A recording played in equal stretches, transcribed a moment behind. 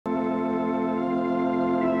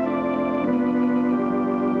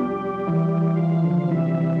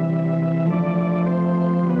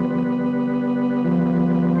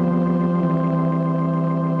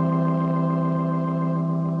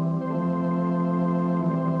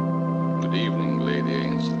Good evening, Lady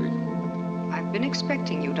Ainsley. I've been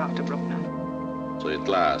expecting you, Dr. Bruckner. So at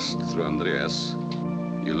last, through Andreas,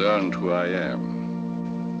 you learned who I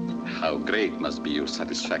am. How great must be your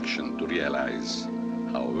satisfaction to realize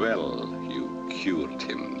how well you cured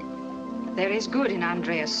him. There is good in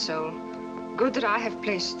Andreas' soul. Good that I have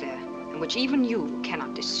placed there, and which even you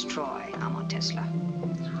cannot destroy, Armand Tesla.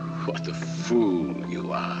 What a fool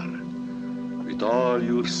you are. With all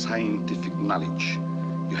your scientific knowledge,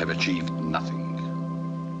 you have achieved nothing.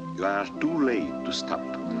 You are too late to stop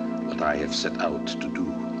what I have set out to do.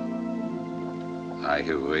 I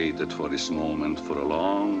have waited for this moment for a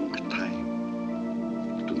long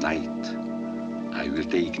time. Tonight, I will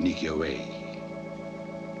take Nikki away.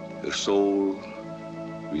 Her soul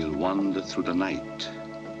will wander through the night,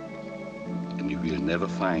 and you will never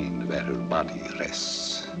find where her body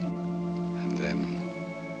rests. And then,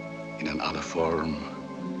 in another form,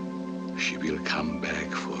 she will come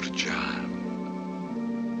back for John.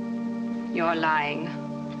 You're lying.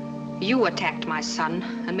 You attacked my son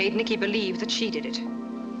and made Nikki believe that she did it.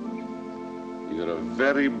 You're a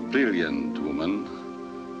very brilliant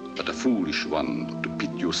woman, but a foolish one to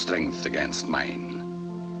pit your strength against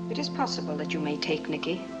mine. It is possible that you may take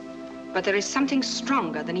Nikki, but there is something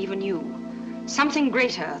stronger than even you, something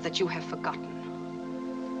greater that you have forgotten.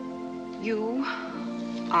 You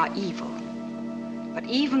are evil, but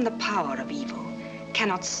even the power of evil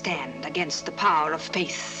cannot stand against the power of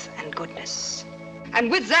faith and goodness. And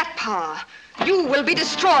with that power, you will be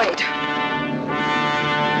destroyed.